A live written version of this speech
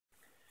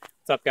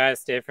What's up,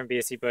 guys? Dave from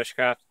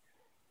BCBushcraft.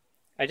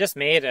 I just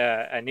made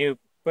a new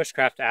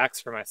Bushcraft axe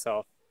for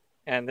myself,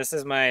 and this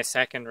is my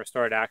second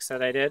restored axe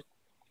that I did.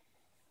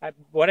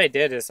 What I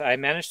did is I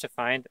managed to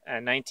find a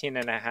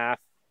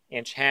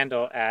 19.5-inch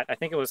handle at, I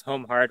think it was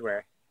Home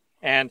Hardware,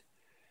 and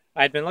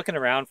I'd been looking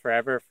around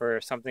forever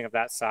for something of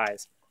that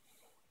size.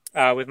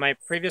 With my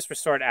previous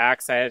restored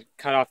axe, I had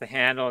cut off the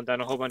handle and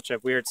done a whole bunch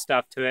of weird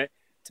stuff to it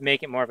to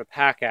make it more of a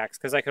pack axe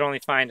because I could only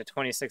find a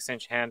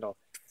 26-inch handle.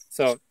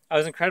 So I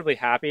was incredibly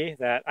happy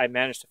that I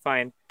managed to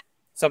find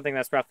something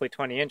that's roughly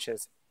 20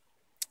 inches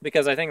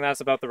because I think that's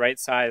about the right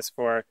size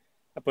for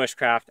a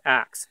Bushcraft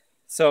axe.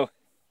 So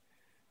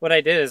what I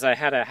did is I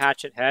had a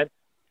hatchet head.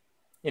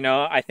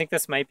 I think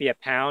this might be a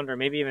pound or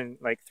maybe even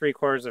like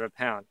 3/4 of a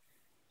pound.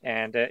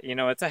 And,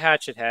 it's a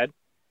hatchet head,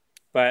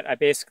 but I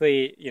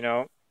basically,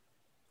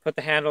 put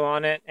the handle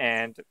on it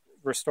and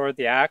restored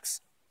the axe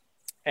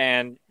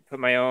and put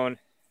my own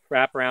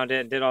wrap around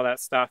it and did all that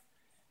stuff.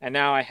 And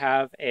now I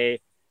have a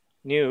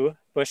new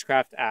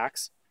Bushcraft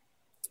axe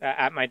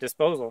at my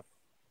disposal.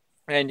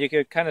 And you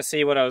could kind of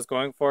see what I was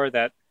going for,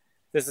 that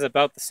this is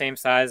about the same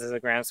size as a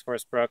Grants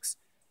Force Brooks,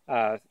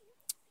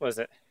 was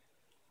it?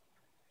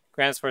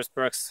 Grants Force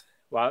Brooks,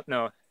 well,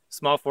 no,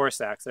 small force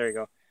axe, there you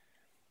go.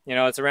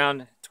 It's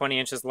around 20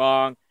 inches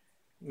long,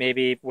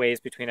 maybe weighs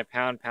between a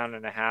pound, pound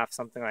and a half,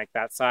 something like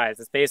that size.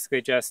 It's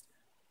basically just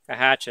a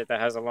hatchet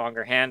that has a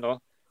longer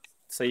handle,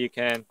 so you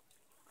can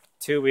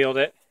two-wield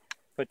it,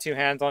 put two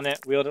hands on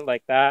it, wield it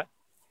like that,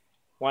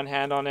 one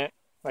hand on it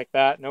like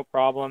that, no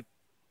problem.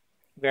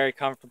 Very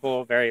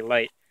comfortable, very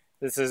light.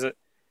 This is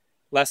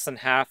less than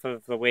half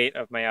of the weight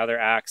of my other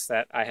axe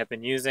that I have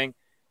been using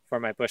for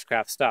my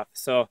Bushcraft stuff.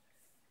 So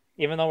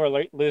even though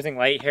we're losing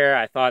light here,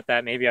 I thought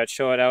that maybe I'd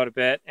show it out a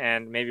bit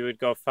and maybe we'd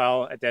go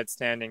fell a dead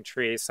standing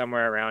tree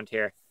somewhere around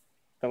here.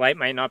 The light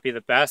might not be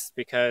the best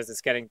because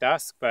it's getting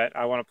dusk, but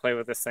I want to play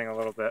with this thing a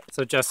little bit.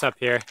 So just up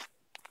here,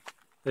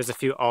 there's a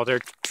few alder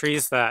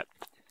trees that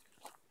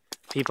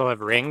people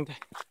have ringed,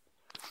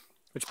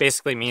 which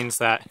basically means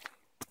that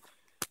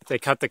they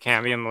cut the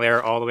cambium layer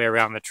all the way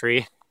around the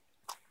tree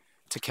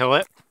to kill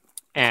it,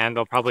 and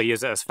they'll probably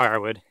use it as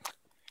firewood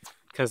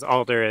because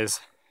alder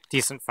is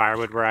decent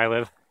firewood where I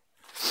live.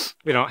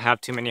 We don't have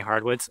too many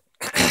hardwoods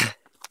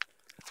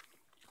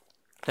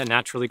that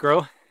naturally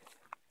grow.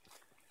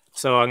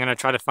 So I'm going to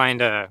try to find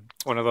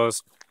one of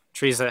those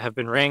trees that have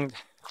been ringed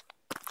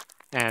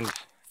and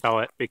fell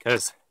it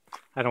because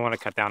I don't want to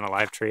cut down a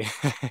live tree.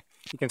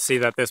 You can see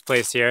that this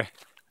place here,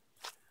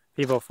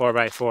 people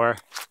 4x4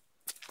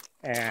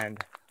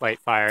 and light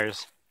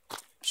fires,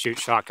 shoot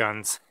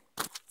shotguns,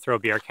 throw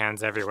beer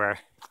cans everywhere.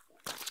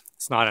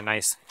 It's not a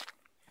nice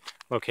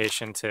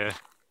location to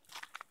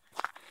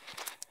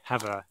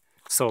have a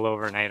solo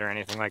overnight or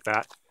anything like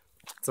that.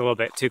 It's a little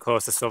bit too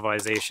close to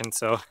civilization,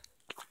 so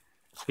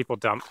people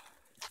dump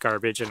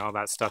garbage and all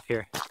that stuff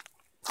here,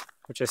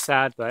 which is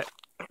sad, but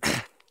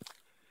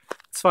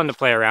it's fun to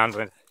play around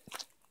with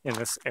in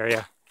this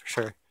area for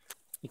sure.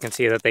 You can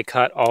see that they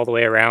cut all the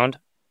way around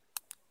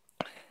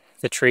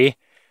the tree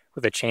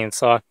with a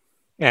chainsaw,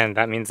 and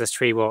that means this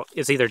tree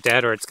is either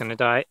dead or it's going to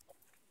die.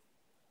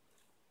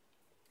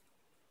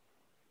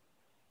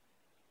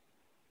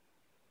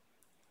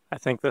 I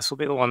think this will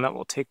be the one that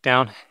we'll take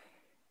down.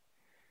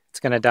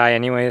 It's going to die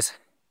anyways,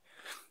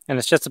 and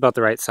it's just about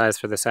the right size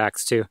for this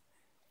axe too.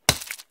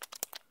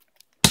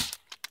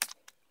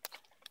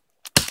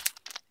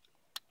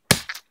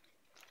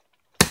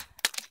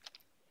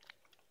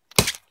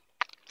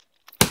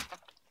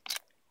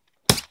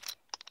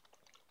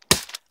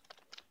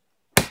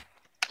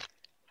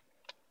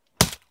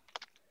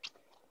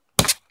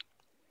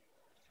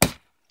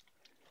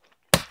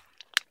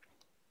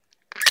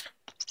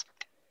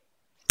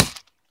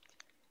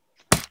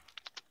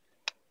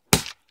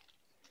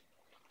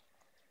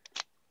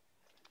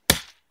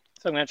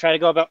 So I'm going to try to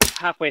go about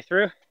halfway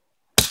through.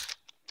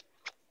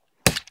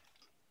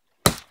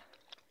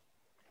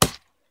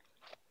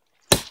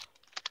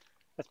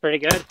 That's pretty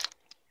good.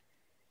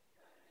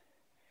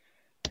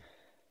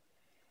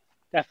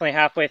 Definitely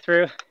halfway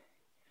through.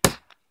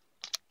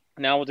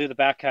 Now we'll do the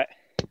back cut.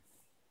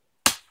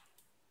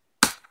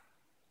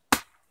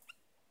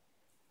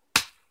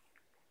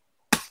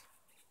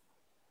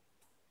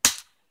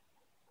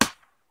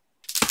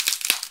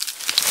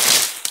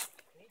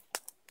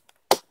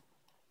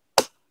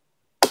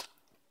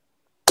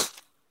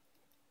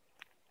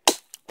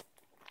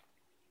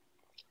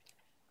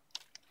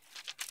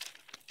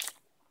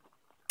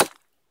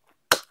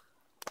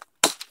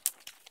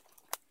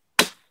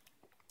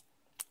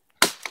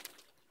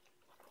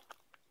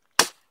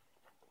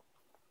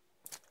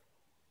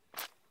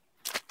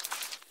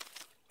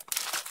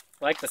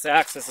 I like this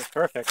axe, this is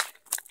perfect.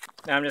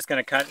 Now I'm just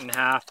going to cut it in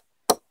half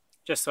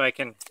just so I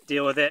can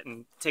deal with it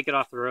and take it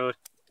off the road.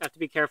 I have to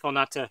be careful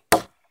not to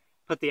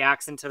put the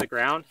axe into the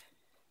ground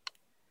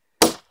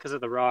because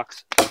of the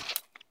rocks.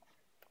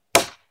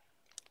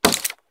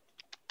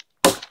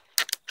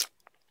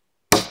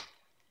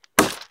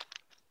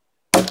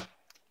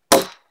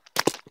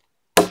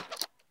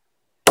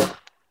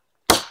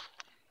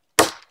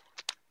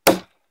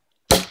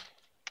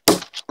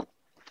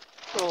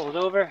 Roll it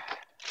over.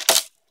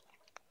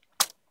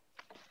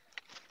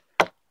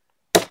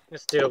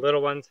 Just do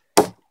little ones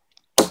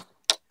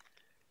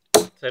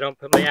so I don't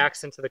put my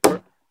axe into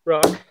the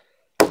rock.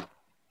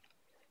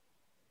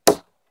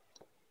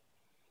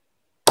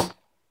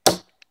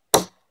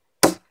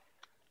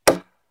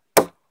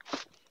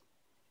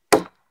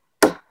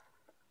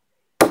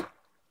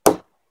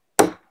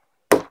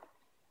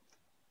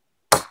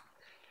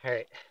 All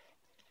right.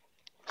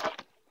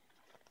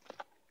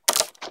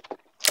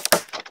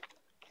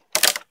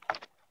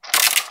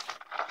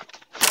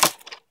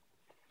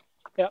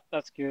 Yep,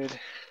 that's good.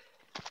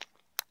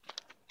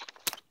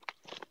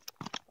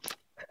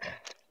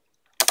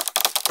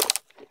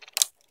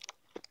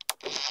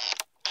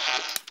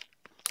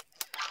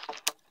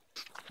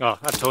 Oh,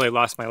 I've totally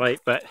lost my light,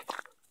 but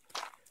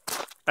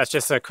that's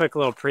just a quick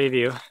little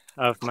preview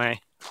of my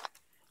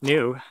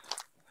new,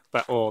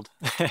 but old,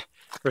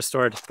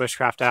 restored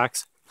Bushcraft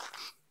axe.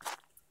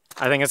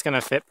 I think it's going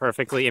to fit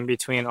perfectly in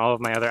between all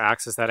of my other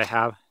axes that I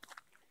have.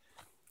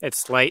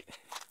 It's light,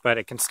 but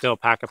it can still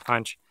pack a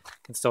punch.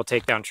 It can still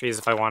take down trees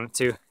if I wanted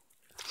to.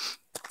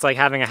 It's like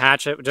having a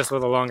hatchet just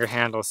with a longer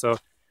handle, so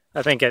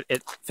I think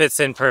it fits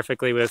in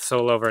perfectly with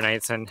solo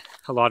overnights and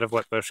a lot of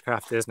what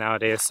Bushcraft is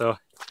nowadays. So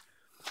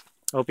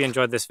I hope you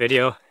enjoyed this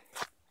video.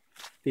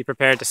 Be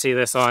prepared to see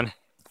this on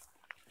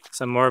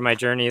some more of my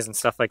journeys and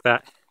stuff like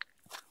that.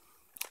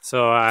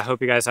 So I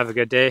hope you guys have a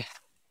good day,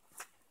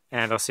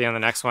 and I'll see you on the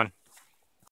next one.